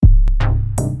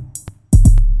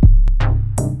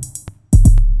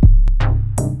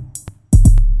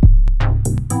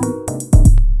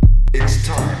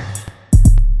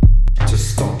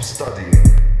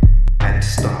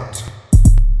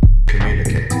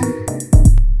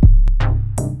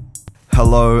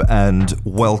Hello and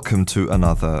welcome to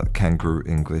another Kangaroo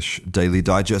English Daily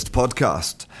Digest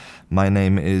podcast. My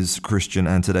name is Christian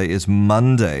and today is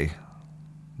Monday,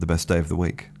 the best day of the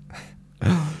week.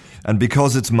 And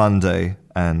because it's Monday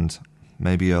and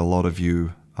maybe a lot of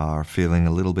you are feeling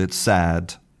a little bit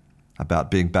sad about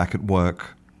being back at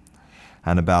work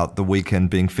and about the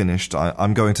weekend being finished,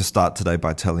 I'm going to start today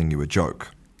by telling you a joke.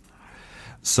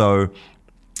 So,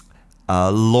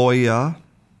 a lawyer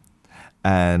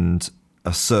and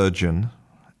a surgeon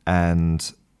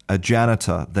and a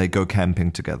janitor, they go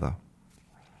camping together.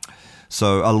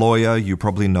 So a lawyer, you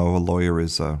probably know a lawyer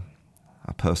is a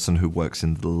person who works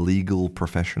in the legal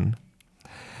profession.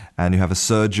 And you have a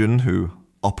surgeon who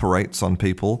operates on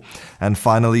people. And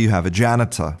finally, you have a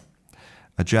janitor.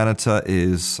 A janitor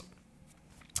is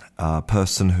a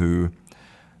person who,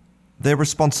 their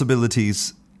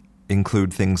responsibilities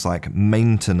include things like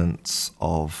maintenance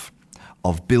of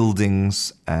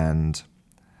buildings and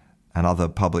other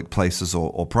public places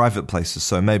or private places.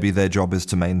 So maybe their job is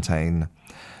to maintain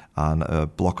a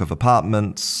block of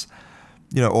apartments,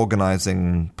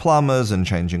 organizing plumbers and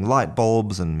changing light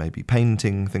bulbs and maybe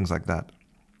painting, things like that.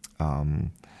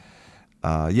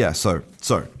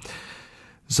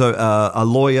 So a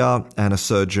lawyer and a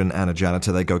surgeon and a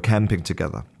janitor, they go camping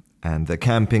together. And they're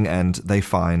camping and they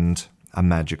find a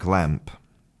magic lamp.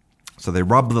 So they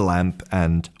rub the lamp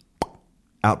and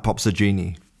out pops a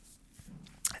genie.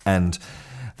 And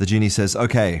the genie says,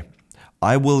 okay,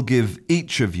 I will give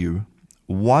each of you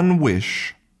one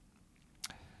wish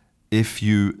if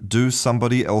you do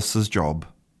somebody else's job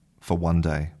for one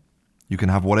day. You can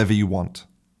have whatever you want.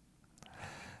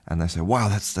 And they say, wow,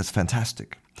 that's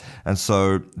fantastic. And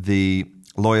so the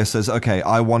lawyer says, okay,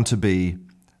 I want to be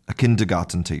a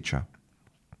kindergarten teacher.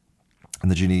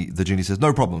 And the genie says,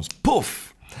 no problems.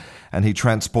 Poof! And he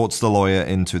transports the lawyer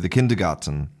into the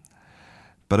kindergarten.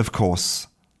 But of course,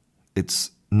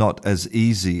 it's not as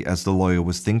easy as the lawyer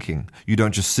was thinking. You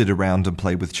don't just sit around and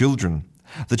play with children.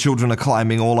 The children are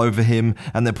climbing all over him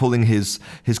and they're pulling his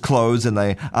clothes and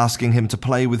they're asking him to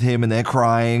play with him and they're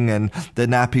crying and their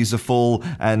nappies are full.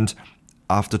 And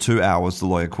after 2 hours, the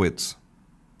lawyer quits.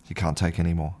 He can't take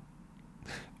any more.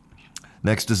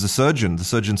 Next is the surgeon. The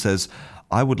surgeon says,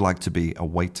 I would like to be a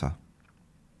waiter.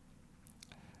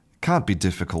 It can't be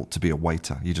difficult to be a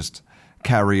waiter. You just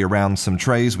carry around some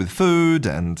trays with food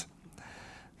and,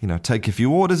 take a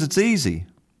few orders. It's easy.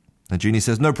 The genie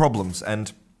says, no problems.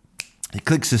 And he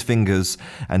clicks his fingers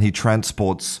and he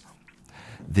transports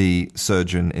the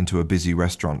surgeon into a busy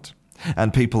restaurant.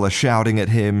 And people are shouting at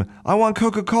him, I want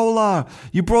Coca-Cola.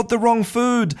 You brought the wrong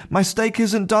food. My steak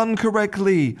isn't done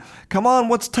correctly. Come on,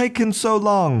 what's taken so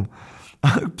long?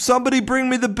 Somebody bring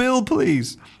me the bill,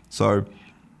 please. So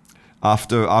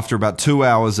after about 2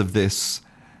 hours of this,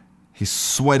 he's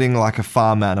sweating like a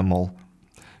farm animal.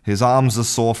 His arms are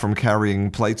sore from carrying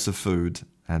plates of food,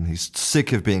 and he's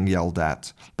sick of being yelled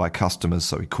at by customers,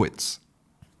 so he quits.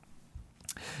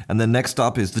 And then next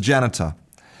up is the janitor.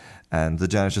 And the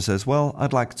janitor says, well,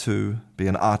 I'd like to be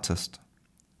an artist.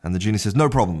 And the genie says, no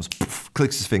problems. Poof,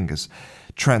 clicks his fingers,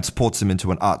 transports him into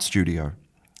an art studio.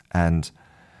 And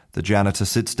the janitor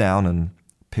sits down and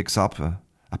picks up a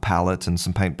palette and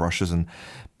some paintbrushes and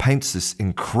paints this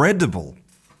incredible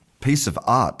piece of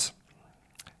art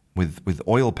with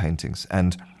oil paintings.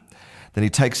 And then he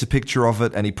takes a picture of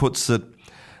it and he puts it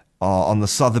on the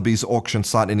Sotheby's auction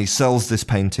site and he sells this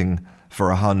painting for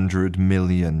 $100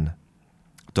 million.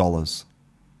 And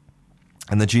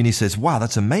the genie says, wow,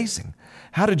 that's amazing.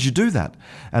 How did you do that?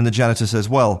 And the janitor says,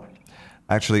 well,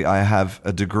 actually, I have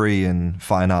a degree in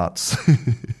fine arts.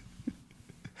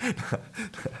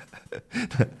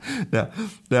 Now,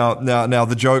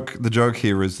 the joke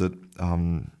here is that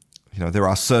there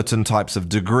are certain types of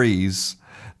degrees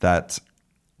that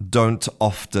don't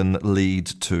often lead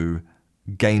to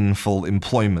gainful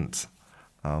employment.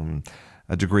 A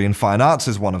degree in fine arts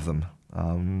is one of them,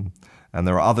 and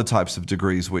there are other types of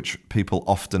degrees which people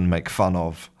often make fun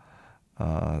of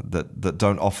that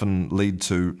don't often lead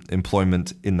to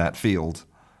employment in that field,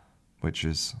 which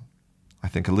is, I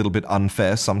think, a little bit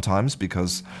unfair sometimes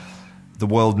because the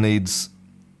world needs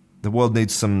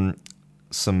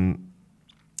some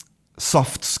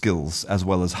soft skills as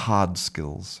well as hard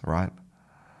skills, right?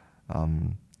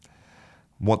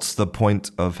 What's the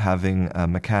point of having a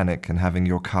mechanic and having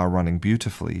your car running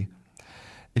beautifully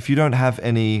if you don't have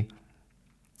any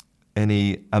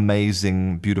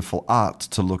amazing, beautiful art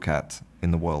to look at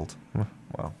in the world?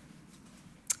 Well,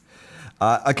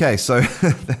 okay, so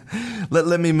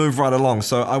let me move right along.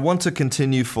 So I want to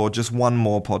continue for just one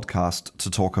more podcast to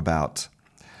talk about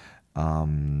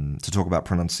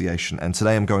pronunciation. And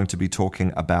today I'm going to be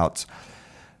talking about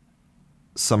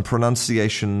some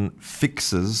pronunciation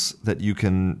fixes that you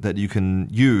can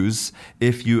use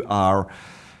if you are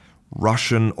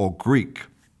Russian or Greek.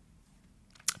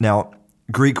 Now,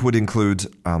 Greek would include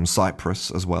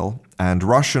Cyprus as well, and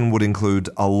Russian would include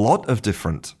a lot of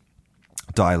different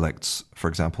dialects. For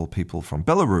example, people from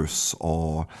Belarus,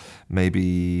 or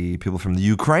maybe people from the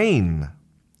Ukraine,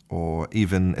 or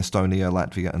even Estonia,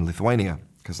 Latvia, and Lithuania,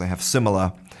 because they have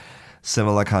similar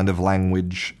kind of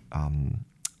language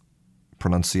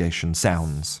pronunciation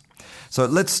sounds. So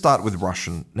let's start with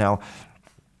Russian. Now,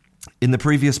 in the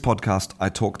previous podcast, I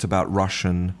talked about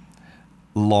Russian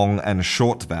long and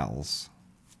short vowels.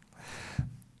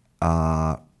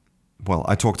 I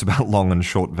talked about long and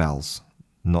short vowels,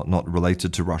 not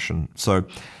related to Russian. So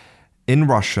in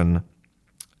Russian,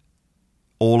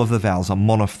 all of the vowels are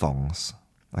monophthongs,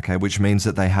 okay, which means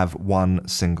that they have one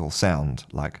single sound,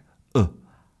 like a,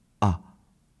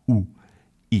 u,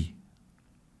 I.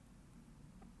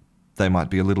 They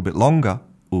might be a little bit longer,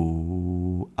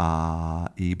 u, a,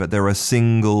 I, but they're a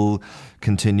single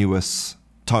continuous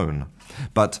tone.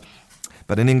 But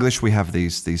in English we have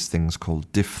these things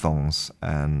called diphthongs,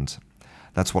 and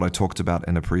that's what I talked about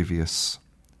in the previous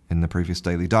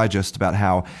Daily Digest, about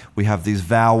how we have these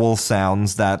vowel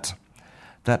sounds that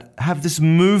have this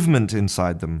movement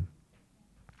inside them.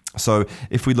 So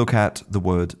if we look at the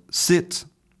word sit,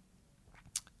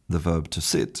 the verb to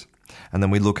sit, and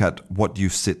then we look at what you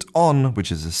sit on,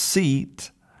 which is a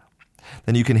seat,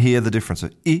 then you can hear the difference. So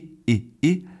I,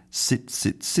 sit,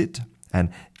 sit, sit, and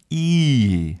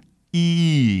I,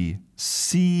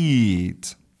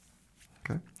 seat.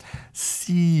 Okay,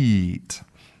 seat.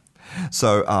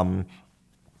 So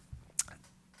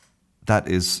that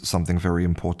is something very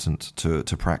important to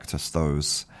practice,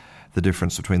 the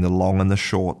difference between the long and the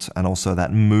short, and also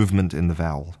that movement in the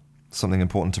vowel. Something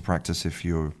important to practice if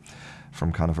you're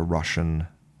from kind of a Russian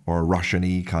or a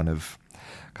Russian-y kind of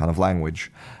language.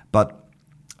 But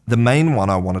the main one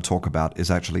I want to talk about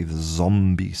is actually the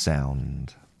zombie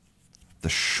sound. The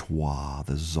schwa,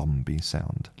 the zombie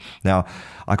sound. Now,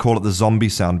 I call it the zombie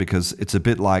sound because it's a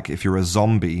bit like if you're a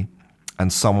zombie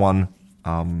and someone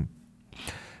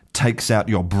takes out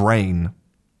your brain,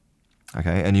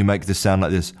 okay, and you make this sound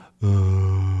like this.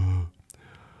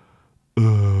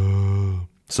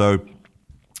 So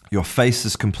your face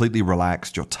is completely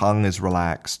relaxed, your tongue is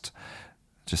relaxed,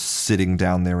 just sitting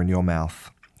down there in your mouth.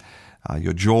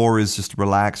 Your jaw is just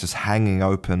relaxed, just hanging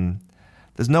open.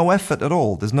 There's no effort at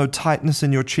all. There's no tightness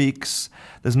in your cheeks.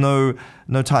 There's no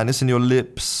tightness in your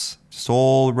lips. Just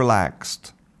all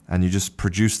relaxed. And you just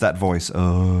produce that voice.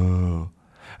 Oh.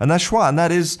 And that's schwa, and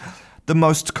that is the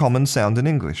most common sound in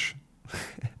English.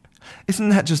 Isn't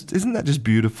that just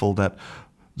beautiful, that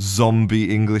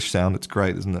zombie English sound? It's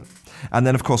great, isn't it? And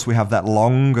then, of course, we have that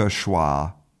longer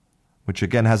schwa, which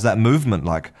again has that movement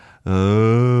like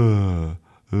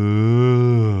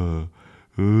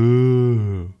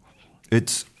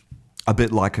It's a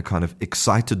bit like a kind of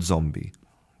excited zombie.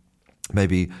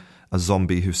 Maybe a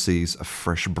zombie who sees a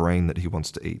fresh brain that he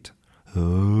wants to eat.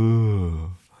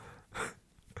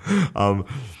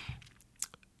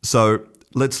 So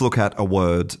let's look at a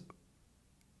word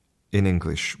in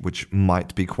English which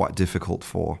might be quite difficult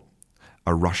for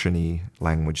a Russian-y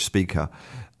language speaker,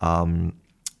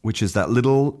 which is that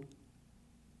little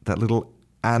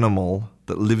animal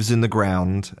that lives in the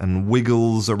ground and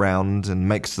wiggles around and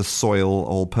makes the soil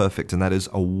all perfect, and that is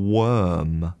a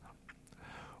worm.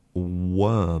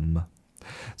 Worm.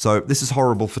 So this is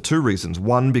horrible for two reasons.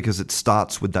 One, because it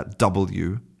starts with that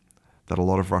W that a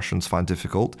lot of Russians find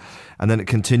difficult, and then it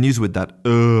continues with that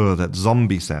that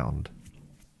zombie sound.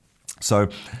 So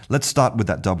let's start with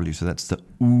that W. So that's the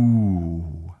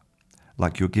ooh,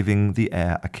 like you're giving the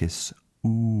air a kiss.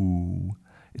 Ooh.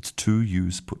 It's two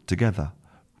U's put together.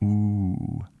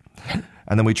 Ooh.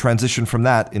 And then we transition from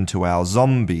that into our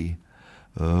zombie,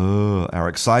 our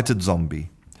excited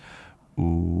zombie.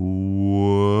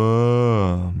 Worm.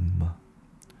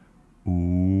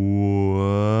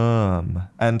 Worm.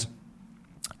 And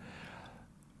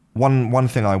one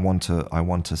thing I want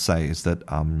to say is that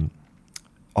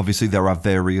obviously there are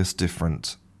various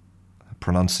different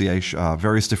pronunciation,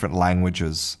 various different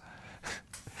languages,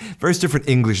 various different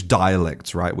English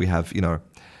dialects, right? We have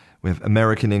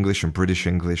American English and British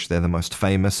English. They're the most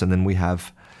famous. And then we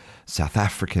have South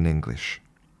African English,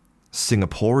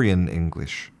 Singaporean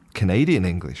English, Canadian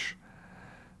English,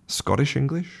 Scottish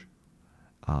English.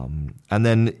 And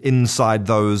then inside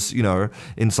those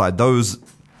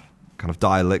kind of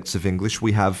dialects of English,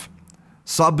 we have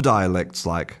sub-dialects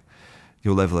like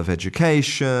your level of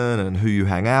education and who you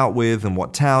hang out with and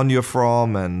what town you're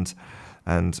from and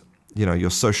your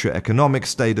socioeconomic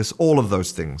status, all of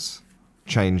those things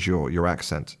change your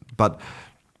accent. But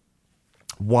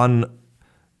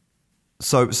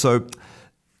so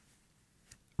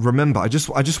remember, I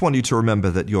just want you to remember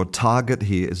that your target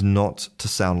here is not to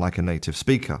sound like a native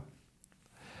speaker,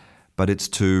 but it's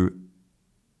to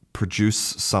produce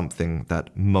something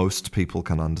that most people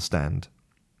can understand.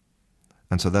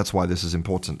 And so that's why this is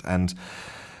important. And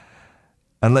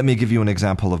let me give you an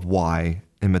example of why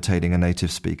imitating a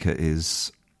native speaker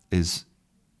is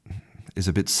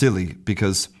a bit silly,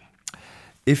 because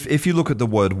if you look at the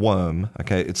word worm,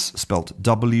 okay, it's spelt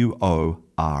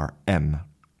W-O-R-M.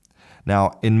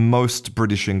 Now, in most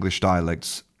British English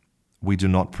dialects, we do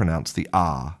not pronounce the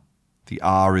R. The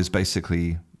R is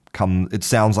basically it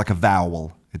sounds like a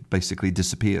vowel. It basically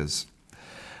disappears.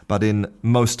 But in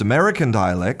most American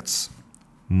dialects,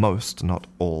 most, not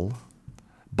all,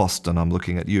 Boston, I'm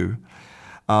looking at you.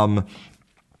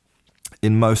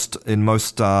 In most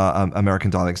American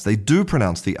dialects, they do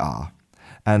pronounce the R.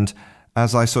 And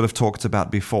as I sort of talked about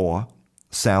before,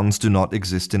 sounds do not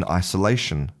exist in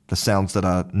isolation. The sounds that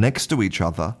are next to each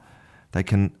other, they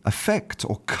can affect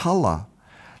or color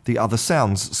the other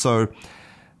sounds. So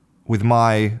with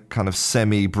my kind of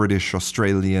semi-British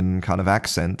Australian kind of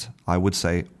accent, I would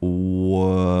say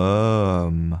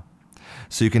worm.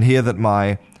 So you can hear that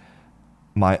my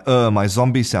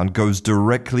zombie sound goes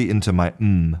directly into my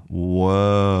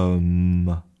worm.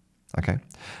 Okay?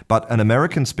 But an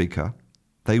American speaker,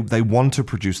 they want to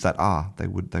produce that R. They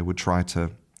would try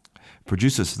to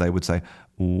produce it, so they would say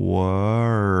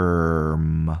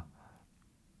worm.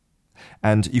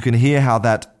 And you can hear how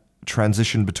that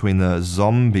transition between the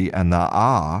zombie and the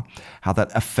R, how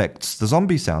that affects the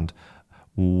zombie sound.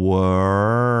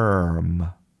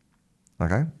 Worm.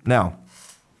 Okay? Now,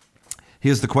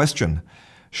 here's the question.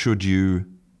 Should you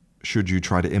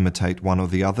try to imitate one or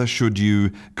the other? Should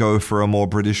you go for a more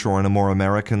British or a more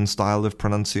American style of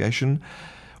pronunciation?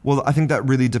 Well, I think that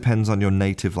really depends on your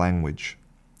native language.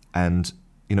 And,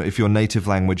 if your native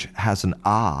language has an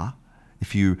R,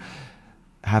 if you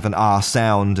have an R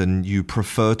sound and you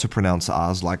prefer to pronounce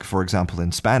R's, like, for example,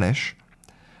 in Spanish,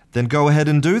 then go ahead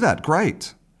and do that.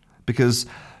 Great. Because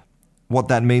what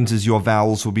that means is your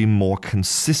vowels will be more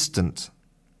consistent.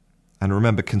 And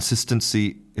remember,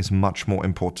 consistency is much more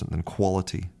important than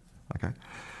quality. Okay.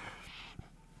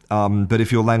 But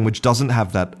if your language doesn't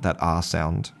have that R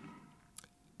sound,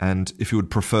 and if you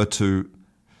would prefer to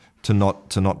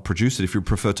not produce it, if you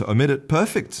prefer to omit it,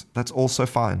 perfect. That's also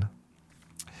fine.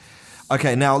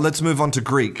 Okay, now let's move on to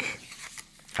Greek.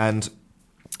 And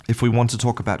if we want to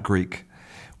talk about Greek,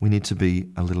 we need to be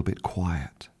a little bit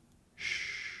quiet.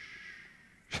 Shh.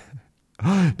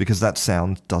 Because that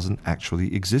sound doesn't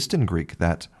actually exist in Greek,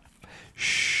 that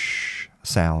shh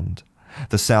sound.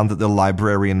 The sound that the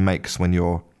librarian makes when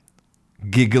you're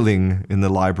giggling in the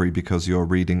library because you're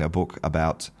reading a book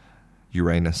about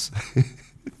Uranus.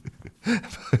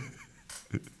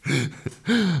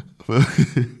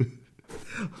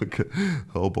 Okay.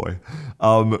 Oh boy.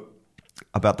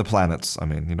 About the planets,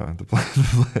 the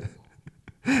planet.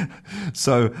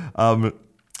 So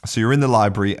you're in the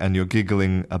library and you're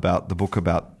giggling about the book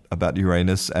about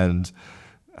Uranus, and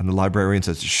the librarian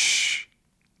says, shh.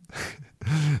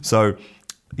 So,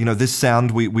 this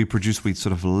sound we produce, we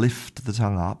sort of lift the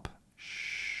tongue up,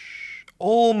 shh,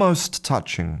 almost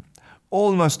touching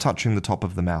the top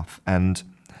of the mouth, and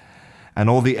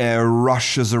all the air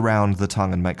rushes around the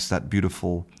tongue and makes that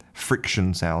beautiful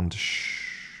friction sound.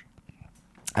 Shh.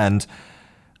 And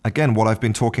again, what I've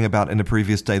been talking about in a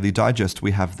previous Daily Digest,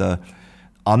 we have the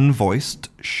unvoiced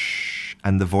shh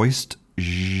and the voiced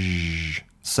zh.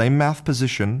 Same mouth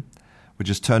position, we're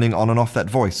just turning on and off that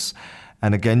voice.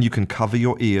 And again, you can cover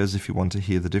your ears if you want to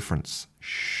hear the difference.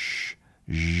 Shh,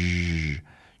 zh,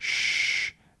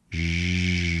 shh,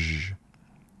 zh.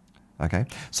 Okay,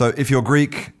 so if you're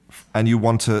Greek and you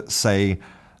want to say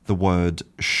the word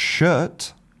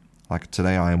shirt, like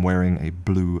today I am wearing a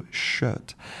blue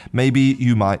shirt, maybe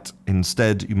you might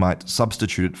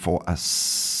substitute it for a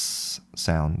s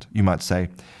sound. You might say,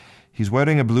 he's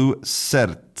wearing a blue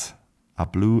shirt, a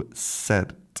blue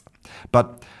shirt.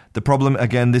 But the problem,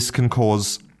 again, this can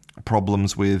cause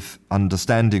problems with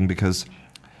understanding because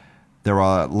there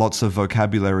are lots of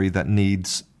vocabulary that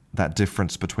needs that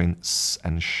difference between s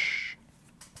and sh.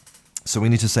 So we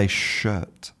need to say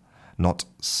shirt, not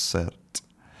shirt.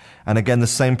 And again, the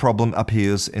same problem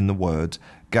appears in the word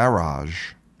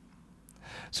garage.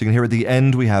 So you can hear at the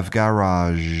end we have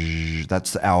garage.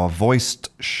 That's our voiced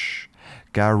sh.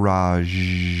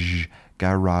 Garage,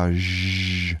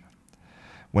 garage.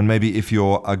 When maybe if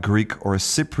you're a Greek or a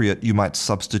Cypriot, you might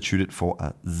substitute it for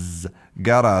a z.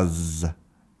 Garaz,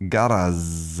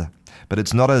 garaz. But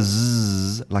it's not a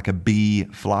z like a bee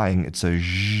flying, it's a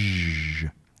zh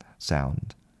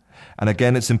sound. And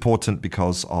again, it's important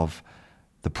because of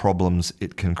the problems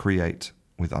it can create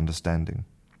with understanding.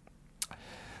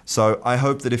 So I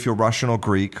hope that if you're Russian or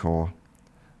Greek or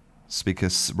speak a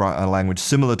language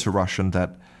similar to Russian,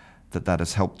 that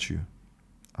has helped you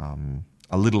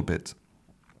a little bit.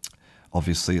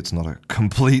 Obviously, it's not a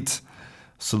complete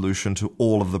solution to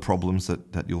all of the problems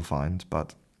that you'll find,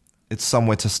 but it's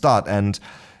somewhere to start. And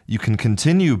you can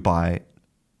continue by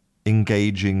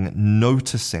engaging,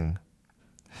 noticing,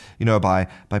 by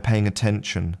paying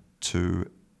attention to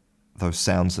those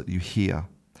sounds that you hear.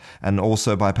 And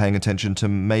also by paying attention to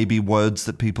maybe words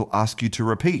that people ask you to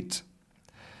repeat.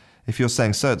 If you're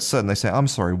saying cert, and they say, I'm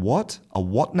sorry, what? A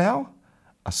what now?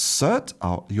 A cert?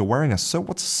 Oh, you're wearing a cert?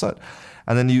 What's a cert?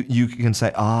 And then you can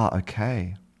say,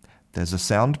 okay, there's a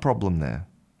sound problem there.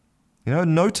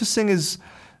 Noticing is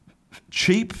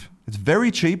cheap. It's very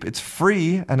cheap. It's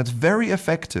free, and it's very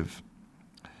effective.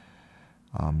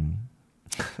 I'm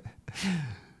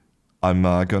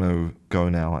going to go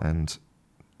now and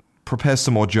prepare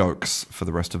some more jokes for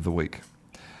the rest of the week.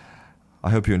 I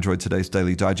hope you enjoyed today's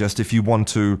Daily Digest. If you want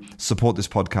to support this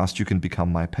podcast, you can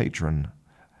become my patron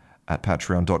at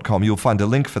patreon.com. You'll find a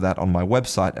link for that on my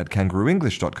website at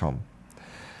kangarooenglish.com.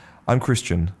 I'm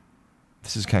Christian.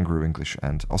 This is Kangaroo English,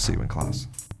 and I'll see you in class.